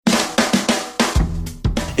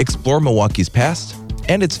Explore Milwaukee's past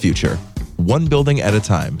and its future, one building at a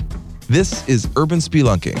time. This is Urban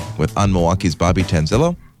Spelunking with On Milwaukee's Bobby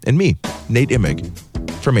Tanzillo and me, Nate Immig,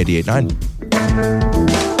 from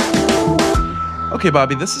 88.9. Okay,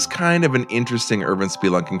 Bobby, this is kind of an interesting urban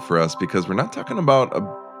spelunking for us because we're not talking about a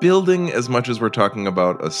building as much as we're talking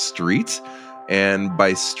about a street. And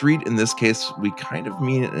by street, in this case, we kind of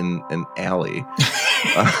mean an alley.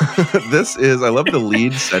 I love the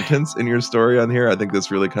lead sentence in your story on here. I think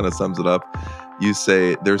this really kind of sums it up. You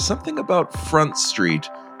say, there's something about Front Street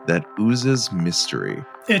that oozes mystery.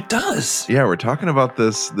 It does. Yeah, we're talking about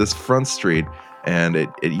this Front Street. And it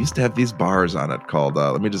used to have these bars on it called,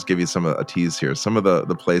 let me just give you a tease here. Some of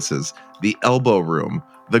the places, the Elbow Room,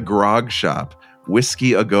 the Grog Shop,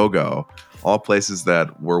 Whiskey A Go-Go, all places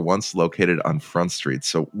that were once located on Front Street.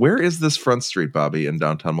 So where is this Front Street, Bobby, in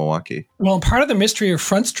downtown Milwaukee? Well, part of the mystery of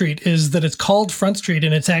Front Street is that it's called Front Street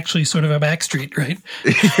and it's actually sort of a back street, right?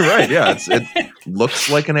 Right, yeah. It looks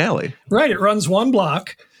like an alley. Right. It runs one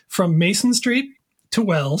block from Mason Street to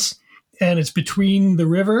Wells, and it's between the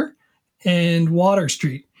river and Water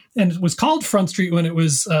Street. And it was called Front Street when it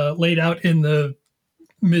was laid out in the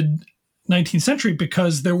mid-19th century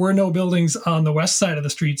because there were no buildings on the west side of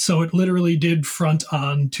the street. So it literally did front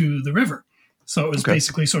onto the river. So it was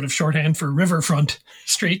basically sort of shorthand for Riverfront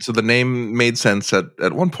Street. So the name made sense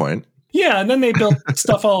at one point. Yeah, and then they built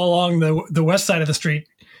stuff all along the west side of the street,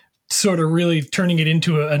 sort of really turning it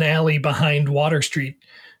into an alley behind Water Street.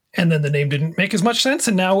 And then the name didn't make as much sense.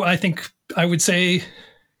 And now I would say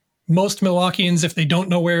most Milwaukeeans, if they don't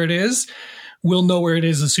know where it is, will know where it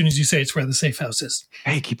is as soon as you say it's where the safe house is.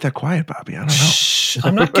 Hey, keep that quiet, Bobby. I don't know. Shh,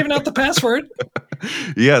 I'm not giving out the password.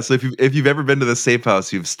 Yeah, so if you've ever been to the safe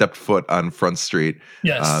house, you've stepped foot on Front Street.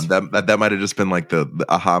 Yes. That might have just been like the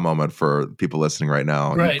aha moment for people listening right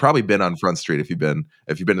now. Right. You've probably been on Front Street if you've been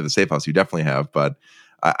to the safe house. You definitely have. But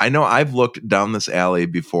I know I've looked down this alley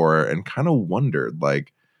before and kind of wondered,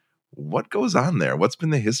 like, what goes on there? What's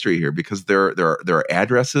been the history here? Because there are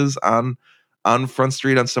addresses on Front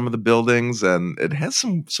Street on some of the buildings, and it has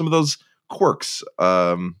some of those quirks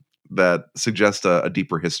that suggest a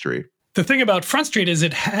deeper history. The thing about Front Street is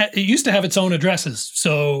it used to have its own addresses.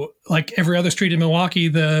 So like every other street in Milwaukee,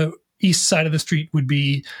 the east side of the street would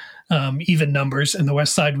be even numbers and the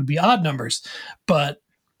west side would be odd numbers. But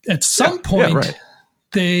at some point,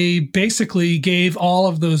 they basically gave all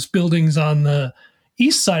of those buildings on the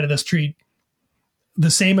east side of the street the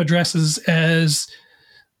same addresses as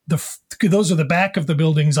those are the back of the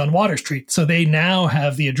buildings on Water Street. So they now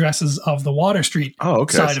have the addresses of the Water Street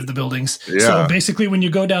side of the buildings. Yeah. So basically when you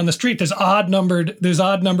go down the street, there's odd numbered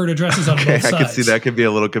addresses on both sides. I can see that could be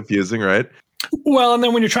a little confusing, right? Well, and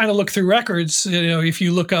then when you're trying to look through records, if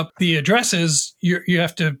you look up the addresses, you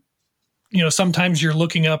have to, sometimes you're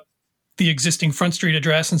looking up the existing Front Street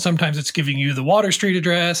address and sometimes it's giving you the Water Street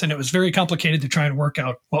address. And it was very complicated to try and work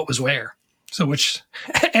out what was where. So which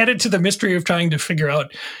added to the mystery of trying to figure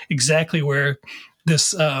out exactly where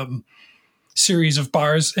this series of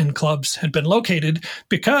bars and clubs had been located,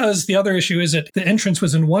 because the other issue is that the entrance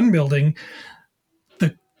was in one building.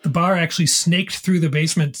 The bar actually snaked through the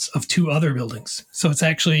basements of two other buildings. So it's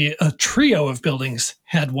actually a trio of buildings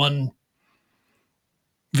had one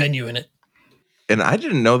venue in it. And I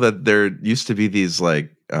didn't know that there used to be these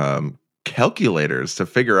calculators to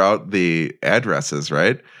figure out the addresses,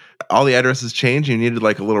 right? All the addresses changed. You needed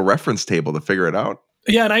like a little reference table to figure it out.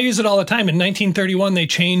 Yeah, and I use it all the time. In 1931, they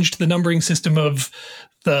changed the numbering system of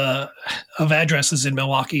addresses in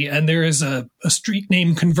Milwaukee, and there is a street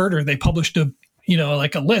name converter. They published a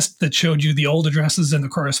list that showed you the old addresses and the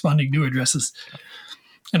corresponding new addresses,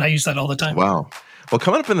 and I use that all the time. Wow. Well,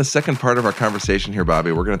 coming up in the second part of our conversation here,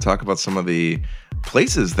 Bobby, we're going to talk about some of the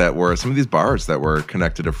places some of these bars that were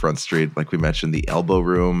connected to Front Street. Like we mentioned, the Elbow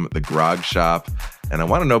Room, the Grog Shop, and I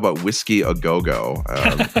want to know about Whiskey A Go-Go.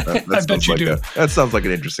 I bet you do. That sounds like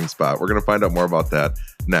an interesting spot. We're going to find out more about that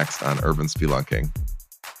next on Urban Spelunking.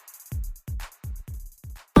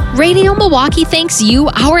 Radio Milwaukee thanks you,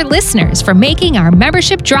 our listeners, for making our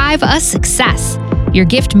membership drive a success. Your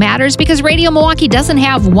gift matters because Radio Milwaukee doesn't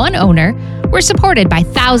have one owner. We're supported by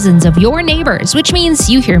thousands of your neighbors, which means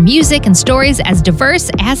you hear music and stories as diverse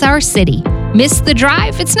as our city. Miss the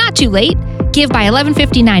drive? It's not too late. Give by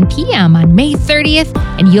 11:59 p.m. on May 30th,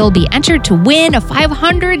 and you'll be entered to win a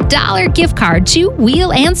 $500 gift card to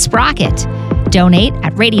Wheel and Sprocket. Donate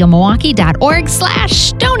at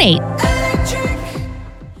radiomilwaukee.org/donate.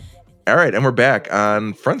 All right, and we're back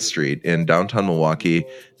on Front Street in downtown Milwaukee.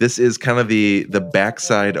 This is kind of the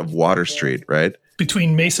backside of Water Street, right?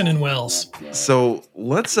 between Mason and Wells. So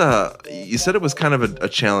let's you said it was kind of a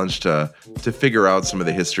challenge to figure out some of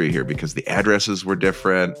the history here because the addresses were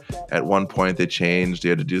different. At one point they changed.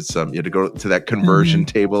 You had to go to that conversion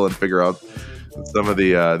table and figure out some of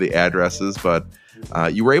the addresses, but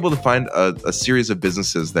you were able to find a series of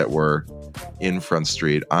businesses that were on Front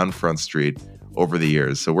Street over the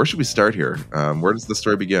years. So where should we start here? Where does the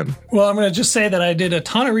story begin? Well, I'm going to just say that I did a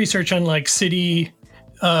ton of research on like city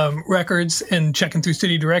records and checking through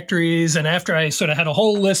city directories. And after I sort of had a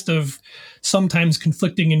whole list of sometimes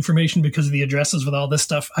conflicting information because of the addresses with all this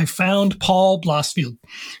stuff, I found Paul Blosfield,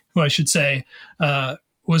 who I should say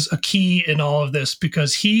was a key in all of this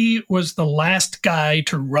because he was the last guy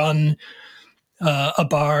to run a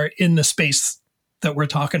bar in the space that we're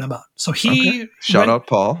talking about. So he shout out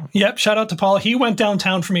Paul. Yep. Shout out to Paul. He went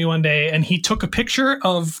downtown for me one day and he took a picture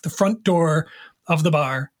of the front door of the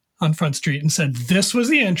bar on Front Street and said, this was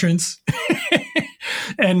the entrance.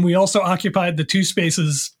 And we also occupied the 2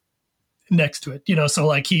 spaces next to it, so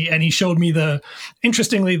like he showed me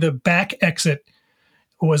interestingly, the back exit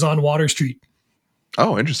was on Water Street.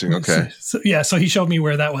 Oh, interesting. Okay. So he showed me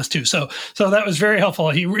where that was too. So that was very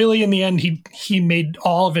helpful. He really, in the end, he made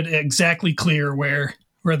all of it exactly clear where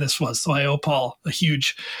this was. So I owe Paul a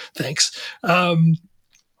huge thanks.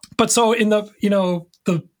 But so in the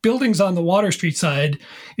buildings on the Water Street side,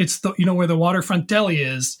 it's where the Waterfront Deli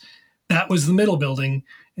is, that was the middle building.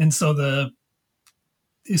 And so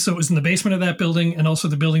it was in the basement of that building and also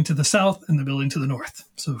the building to the south and the building to the north.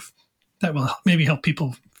 So that will maybe help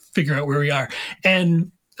people figure out where we are.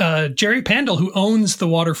 And Jerry Pandel, who owns the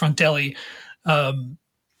Waterfront Deli,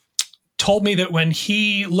 told me that when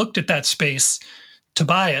he looked at that space to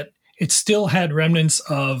buy it, it still had remnants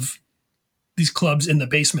of these clubs in the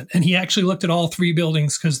basement. And he actually looked at all 3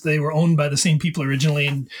 buildings because they were owned by the same people originally,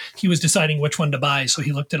 and he was deciding which one to buy. So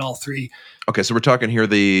he looked at all 3. Okay, so we're talking here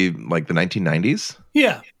the 1990s?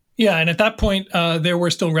 Yeah. And at that point, there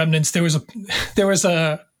were still remnants. There was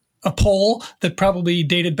a pole that probably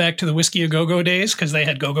dated back to the Whiskey A Go-Go days because they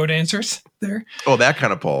had go-go dancers there. Oh, that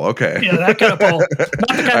kind of pole. Okay. Yeah, that kind of pole. Not the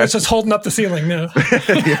kind that's just holding up the ceiling, no.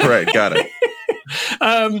 Yeah, right, got it.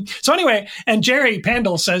 So anyway, and Jerry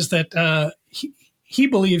Pandel says that he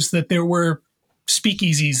believes that there were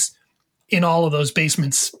speakeasies in all of those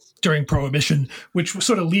basements during Prohibition, which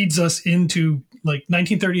sort of leads us into like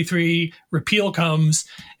 1933, repeal comes,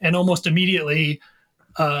 and almost immediately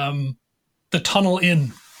the Tunnel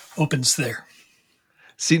Inn opens there.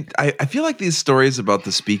 See, I feel like these stories about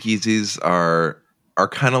the speakeasies are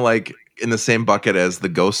kind of like in the same bucket as the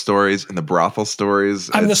ghost stories and the brothel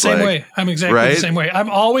stories. I'm the same way. I'm exactly the same way.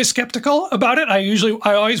 I'm always skeptical about it. I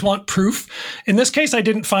always want proof. In this case, I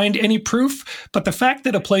didn't find any proof, but the fact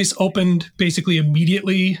that a place opened basically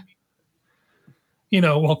immediately,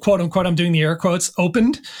 quote unquote, I'm doing the air quotes,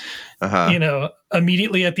 opened,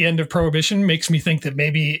 immediately at the end of Prohibition makes me think that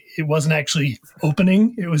maybe it wasn't actually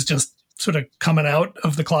opening. It was just sort of coming out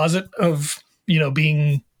of the closet of,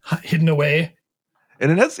 being hidden away.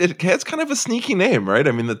 And it has kind of a sneaky name, right?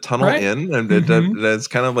 I mean, the Tunnel Inn, and it's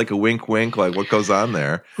kind of like a wink, like what goes on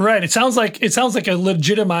there. Right. It sounds like a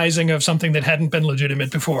legitimizing of something that hadn't been legitimate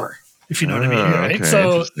before, if you know what I mean. Right. Okay,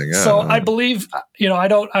 so I believe, I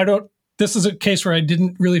don't. This is a case where I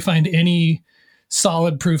didn't really find any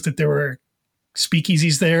solid proof that there were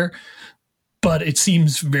speakeasies there, but it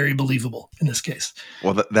seems very believable in this case.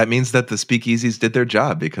 Well, that means that the speakeasies did their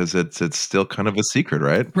job because it's still kind of a secret,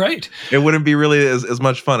 right? Right. It wouldn't be really as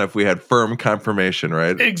much fun if we had firm confirmation,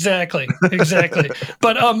 right? Exactly.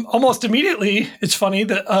 But almost immediately, it's funny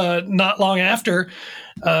that not long after,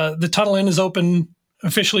 the Tunnel Inn is open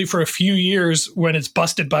officially for a few years when it's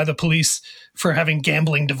busted by the police for having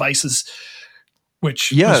gambling devices,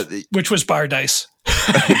 which was bar dice.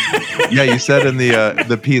 Yeah, you said in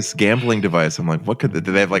the piece gambling device. I'm like, did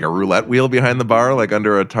they have like a roulette wheel behind the bar, like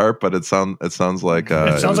under a tarp? But it sounds like they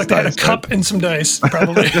had a cup and some dice,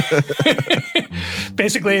 probably.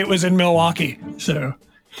 Basically, it was in Milwaukee. So,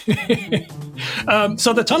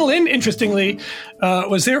 so the Tunnel Inn, interestingly,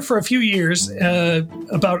 was there for a few years,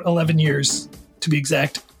 about 11 years to be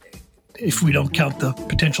exact, if we don't count the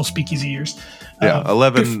potential speakeasy years. Yeah,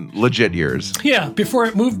 11 legit years. Yeah, before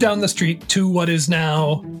it moved down the street to what is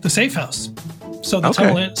now the Safe House. So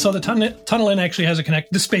the Tunnel Inn actually has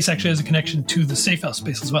this space actually has a connection to the Safe House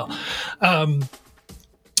space as well.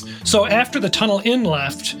 So after the Tunnel Inn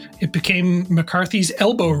left, it became McCarthy's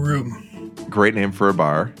Elbow Room. Great name for a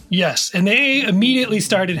bar. Yes, and they immediately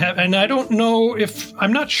started and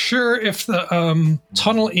I'm not sure if the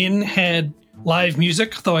Tunnel Inn had live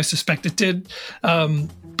music, though I suspect it did.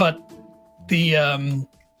 But the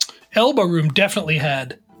Elbow Room definitely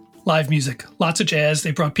had live music, lots of jazz.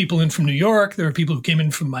 They brought people in from New York. There were people who came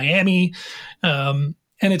in from Miami. And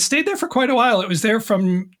it stayed there for quite a while. It was there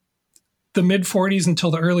from the mid 40s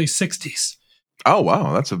until the early 60s. Oh,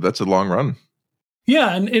 wow. That's a long run.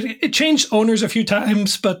 Yeah, and it changed owners a few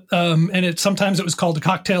times, but sometimes it was called a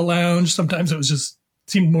cocktail lounge. Sometimes it was just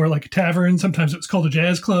seemed more like a tavern. Sometimes it was called a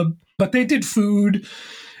jazz club. But they did food,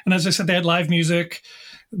 and as I said, they had live music.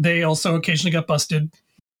 They also occasionally got busted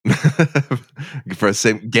for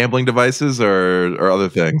same gambling devices or other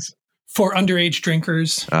things for underage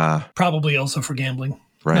drinkers. Probably also for gambling.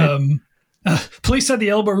 Right. Police said the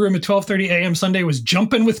Elbow Room at 12:30 a.m. Sunday was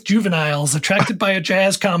jumping with juveniles attracted by a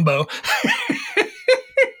jazz combo.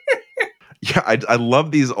 Yeah, I love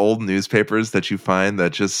these old newspapers that you find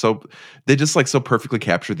that they just like so perfectly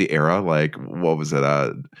capture the era. Like, what was it?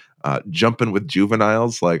 Jumping with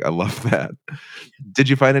juveniles. Like, I love that. Did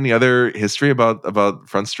you find any other history about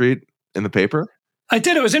Front Street in the paper? I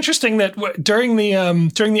did. It was interesting that during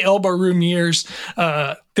the Elbow Room years,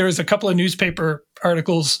 there was a couple of newspaper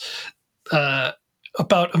articles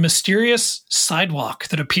about a mysterious sidewalk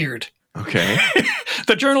that appeared. Okay.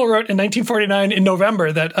 The Journal wrote in 1949 in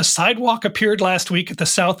November that a sidewalk appeared last week at the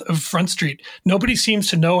south of Front Street. Nobody seems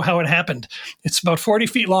to know how it happened. It's about 40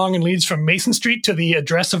 feet long and leads from Mason Street to the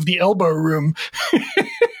address of the Elbow Room.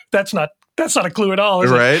 That's not a clue at all,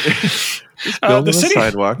 is right? it? Building a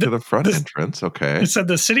sidewalk to the front entrance. Okay. It said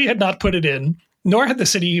the city had not put it in, nor had the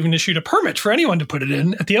city even issued a permit for anyone to put it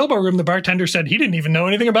in. At the Elbow Room, the bartender said he didn't even know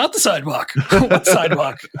anything about the sidewalk. What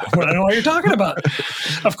sidewalk? Well, I don't know what you're talking about.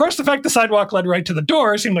 Of course, the fact the sidewalk led right to the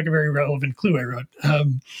door seemed like a very relevant clue, I wrote.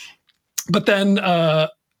 But then a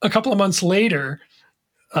couple of months later,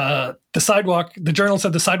 the Journal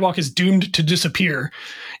said the sidewalk is doomed to disappear.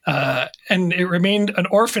 And it remained an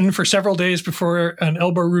orphan for several days before an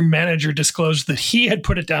Elbow Room manager disclosed that he had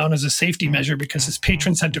put it down as a safety measure because his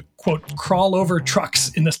patrons had to, quote, crawl over trucks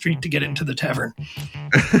in the street to get into the tavern.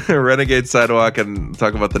 Renegade sidewalk, and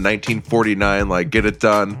talk about the 1949, like, get it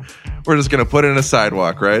done. We're just going to put in a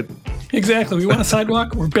sidewalk, right? Exactly. We want a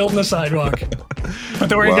sidewalk. We're building a sidewalk. But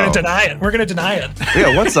then we're going to deny it. We're going to deny it.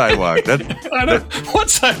 Yeah, what sidewalk? What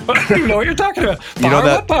sidewalk? I don't even know what you're talking about.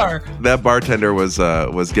 What bar? That bartender was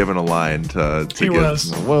given a line to he get.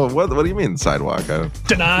 Was. Well, what do you mean sidewalk?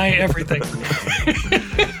 Deny everything.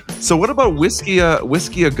 So what about Whiskey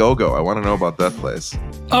A Go-Go? I want to know about that place.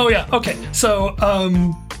 Oh yeah. Okay. So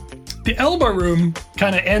the Elbow Room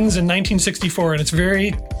kind of ends in 1964, and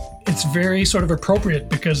it's very sort of appropriate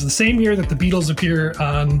because the same year that the Beatles appear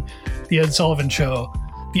on the Ed Sullivan Show,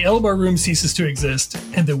 the Elbow Room ceases to exist,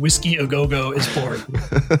 and the Whiskey A Go-Go is born.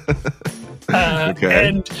 Okay.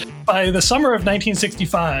 And by the summer of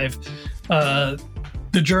 1965,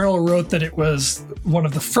 the Journal wrote that it was one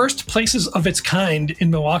of the first places of its kind in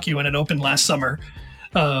Milwaukee when it opened last summer.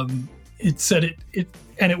 It said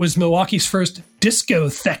it was Milwaukee's first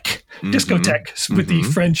discotheque with the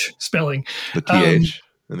French spelling. The TH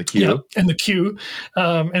and the Q. Yeah, and the Q.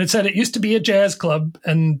 And it said it used to be a jazz club,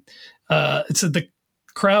 and it said the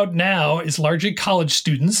crowd now is largely college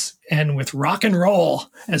students and with rock and roll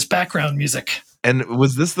as background music. And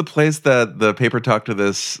was this the place that the paper talked to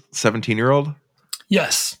this 17-year-old?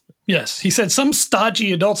 Yes. He said some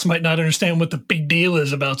stodgy adults might not understand what the big deal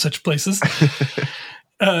is about such places.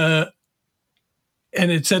 And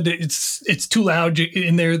it said that it's too loud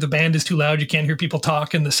in there. The band is too loud. You can't hear people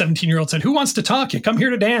talk. And the 17-year-old said, "Who wants to talk? You come here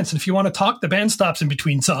to dance. And if you want to talk, the band stops in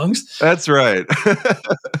between songs." That's right.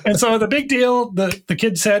 And so the big deal, the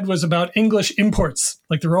kid said, was about English imports,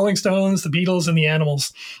 like the Rolling Stones, the Beatles, and the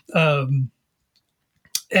Animals.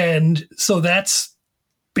 And so that's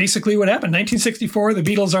basically what happened. 1964, the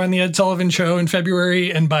Beatles are on the Ed Sullivan Show in February.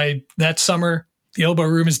 And by that summer, the Elbow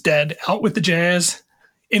Room is dead. Out with the jazz,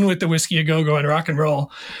 in with the Whiskey A Go-Go and rock and roll.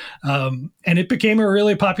 And it became a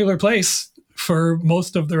really popular place for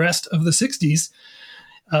most of the rest of the 60s.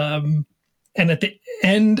 And at the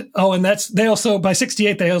end, by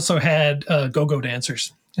 68, they also had go-go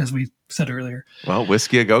dancers, as we said earlier. Well,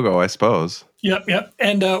 Whiskey A Go-Go, I suppose. Yep.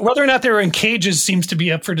 And whether or not they were in cages seems to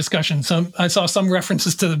be up for discussion. I saw some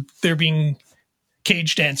references to there being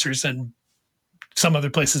cage dancers, and some other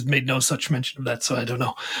places made no such mention of that, so I don't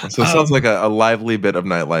know. So it sounds like a lively bit of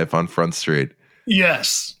nightlife on Front Street.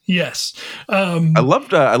 Yes. I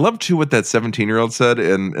loved too what that 17-year-old said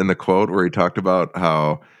in the quote where he talked about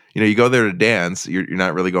how, you go there to dance, you're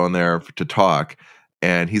not really going there to talk,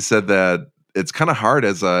 and he said that it's kind of hard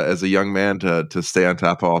as a young man to stay on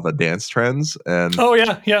top of all the dance trends. And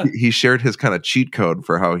he shared his kind of cheat code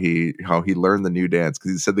for how he learned the new dance,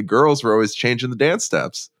 because he said the girls were always changing the dance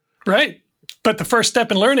steps. Right. But the first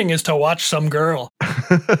step in learning is to watch some girl.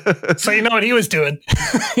 So you know what he was doing.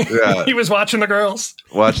 Yeah. He was watching the girls.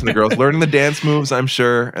 Watching the girls, learning the dance moves, I'm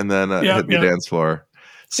sure, and then hitting the dance floor.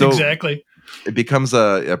 So exactly. It becomes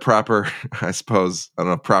a proper, I suppose, I don't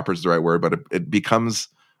know if proper is the right word, but it becomes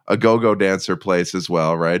a go-go dancer place as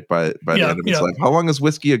well, right? By the end of its life. How long is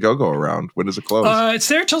Whiskey a Go-Go around? When does it close? It's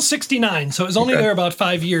there till 1969, so it was only there about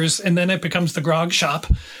 5 years, and then it becomes the Grog Shop.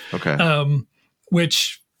 Okay.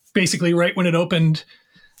 Which basically, right when it opened,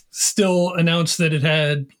 still announced that it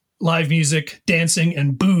had live music, dancing,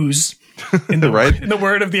 and booze. In the in the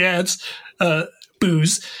word of the ads,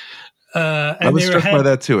 booze. And I was struck by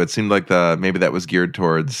that too. It seemed like maybe that was geared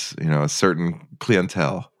towards a certain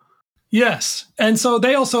clientele. Yes, and so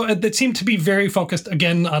they seemed to be very focused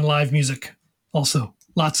again on live music. Also,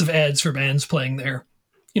 lots of ads for bands playing there.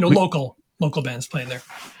 Local bands playing there.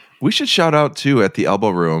 We should shout out too at the Elbow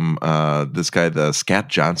Room. This guy, the Scat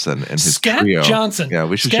Johnson, and his trio. Scat Johnson. Yeah,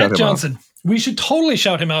 we should shout him out. We should totally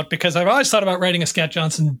shout him out because I've always thought about writing a Scat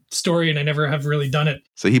Johnson story, and I never have really done it.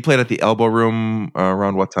 So he played at the Elbow Room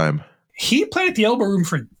around what time? He played at the Elbow Room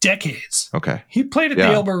for decades. Okay. He played at the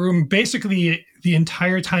Elbow Room basically the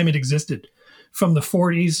entire time it existed, from the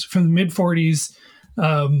mid 40s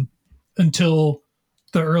until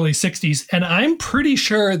the early 60s. And I'm pretty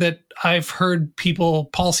sure that I've heard people,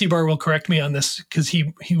 Paul Seabar will correct me on this because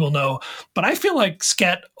he will know, but I feel like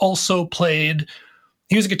Scat also played,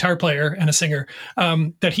 he was a guitar player and a singer,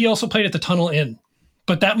 that he also played at the Tunnel Inn.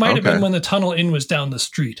 But that might have been when the Tunnel Inn was down the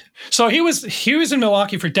street. So he was in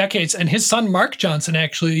Milwaukee for decades, and his son Mark Johnson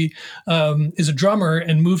actually is a drummer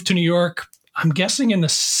and moved to New York, I'm guessing in the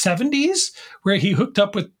 70s, where he hooked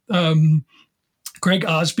up with Greg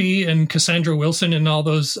Osby and Cassandra Wilson and all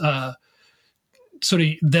those sort of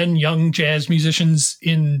then young jazz musicians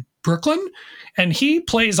in Brooklyn. And he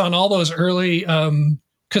plays on all those early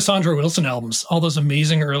Cassandra Wilson albums, all those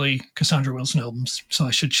amazing early Cassandra Wilson albums. So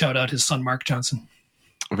I should shout out his son Mark Johnson.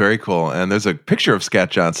 Very cool. And there's a picture of Scat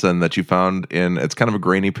Johnson that you found it's kind of a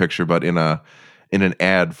grainy picture, but in an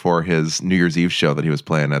ad for his New Year's Eve show that he was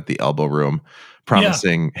playing at the Elbow Room,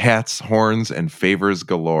 promising hats, horns, and favors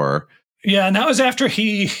galore. Yeah, and that was after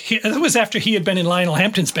he had been in Lionel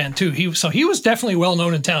Hampton's band too. He was definitely well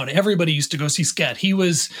known in town. Everybody used to go see Scat. He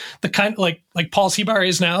was the kind like Paul Seabar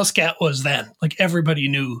is now. Scat was then. Like everybody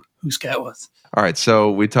knew who Scat was. All right, so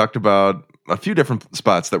we talked about a few different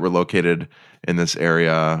spots that were located in this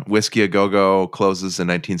area. Whiskey A Go-Go closes in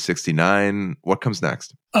 1969. What comes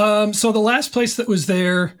next? So the last place that was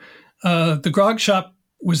there, the Grog Shop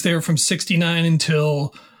was there from 1969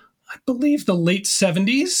 until I believe the late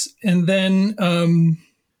 70s. And then,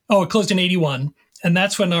 it closed in 1981. And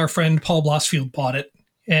that's when our friend Paul Blossfield bought it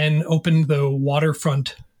and opened the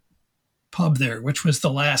Waterfront pub there, which was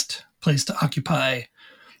the last place to occupy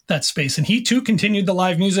that space. And he too continued the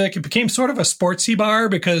live music. It became sort of a sportsy bar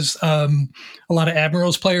because a lot of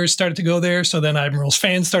Admirals players started to go there. So then Admirals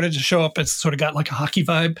fans started to show up. It sort of got like a hockey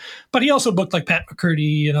vibe. But he also booked like Pat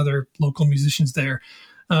McCurdy and other local musicians there.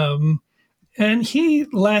 And he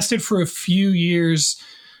lasted for a few years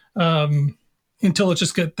until it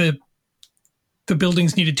just got the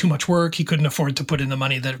buildings needed too much work. He couldn't afford to put in the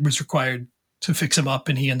money that was required to fix them up,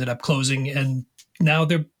 and he ended up closing. And now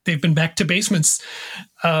they've been back to basements.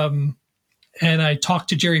 And I talked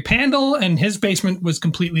to Jerry Pandel, and his basement was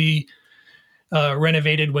completely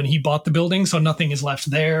renovated when he bought the building, so nothing is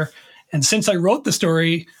left there. And since I wrote the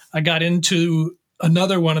story, I got into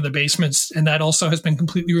another one of the basements, and that also has been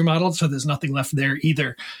completely remodeled, so there's nothing left there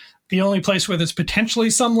either. The only place where there's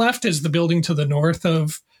potentially some left is the building to the north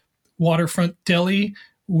of Waterfront Deli,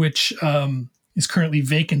 which is currently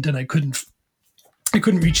vacant, and I couldn't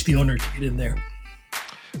reach the owner to get in there.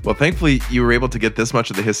 Well, thankfully, you were able to get this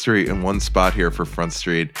much of the history in one spot here for Front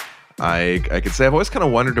Street. I could say I've always kind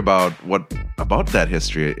of wondered about that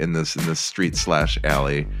history in this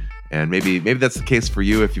street/alley. And maybe that's the case for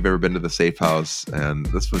you if you've ever been to the Safe House. And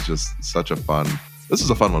this was just this was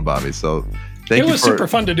a fun one, Bobby. So thank you. It was super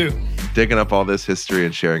fun to do. Digging up all this history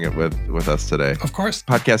and sharing it with us today. Of course.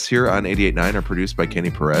 Podcasts here on 88.9 are produced by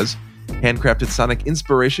Kenny Perez. Handcrafted sonic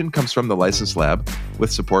inspiration comes from the License Lab with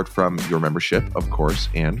support from your membership, of course,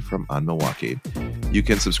 and from On Milwaukee. You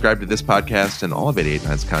can subscribe to this podcast and all of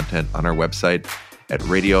 88.9's content on our website at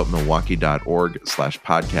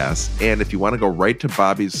radiomilwaukee.org/podcasts. And if you want to go right to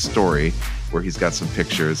Bobby's story, where he's got some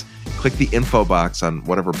pictures, click the info box on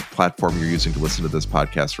whatever platform you're using to listen to this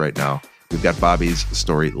podcast right now. We've got Bobby's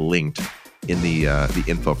story linked in the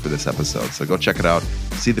info for this episode. So go check it out.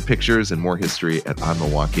 See the pictures and more history at On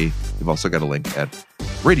Milwaukee. We've also got a link at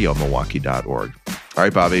radiomilwaukee.org. All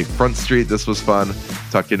right, Bobby, Front Street, this was fun.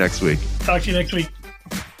 Talk to you next week. Talk to you next week.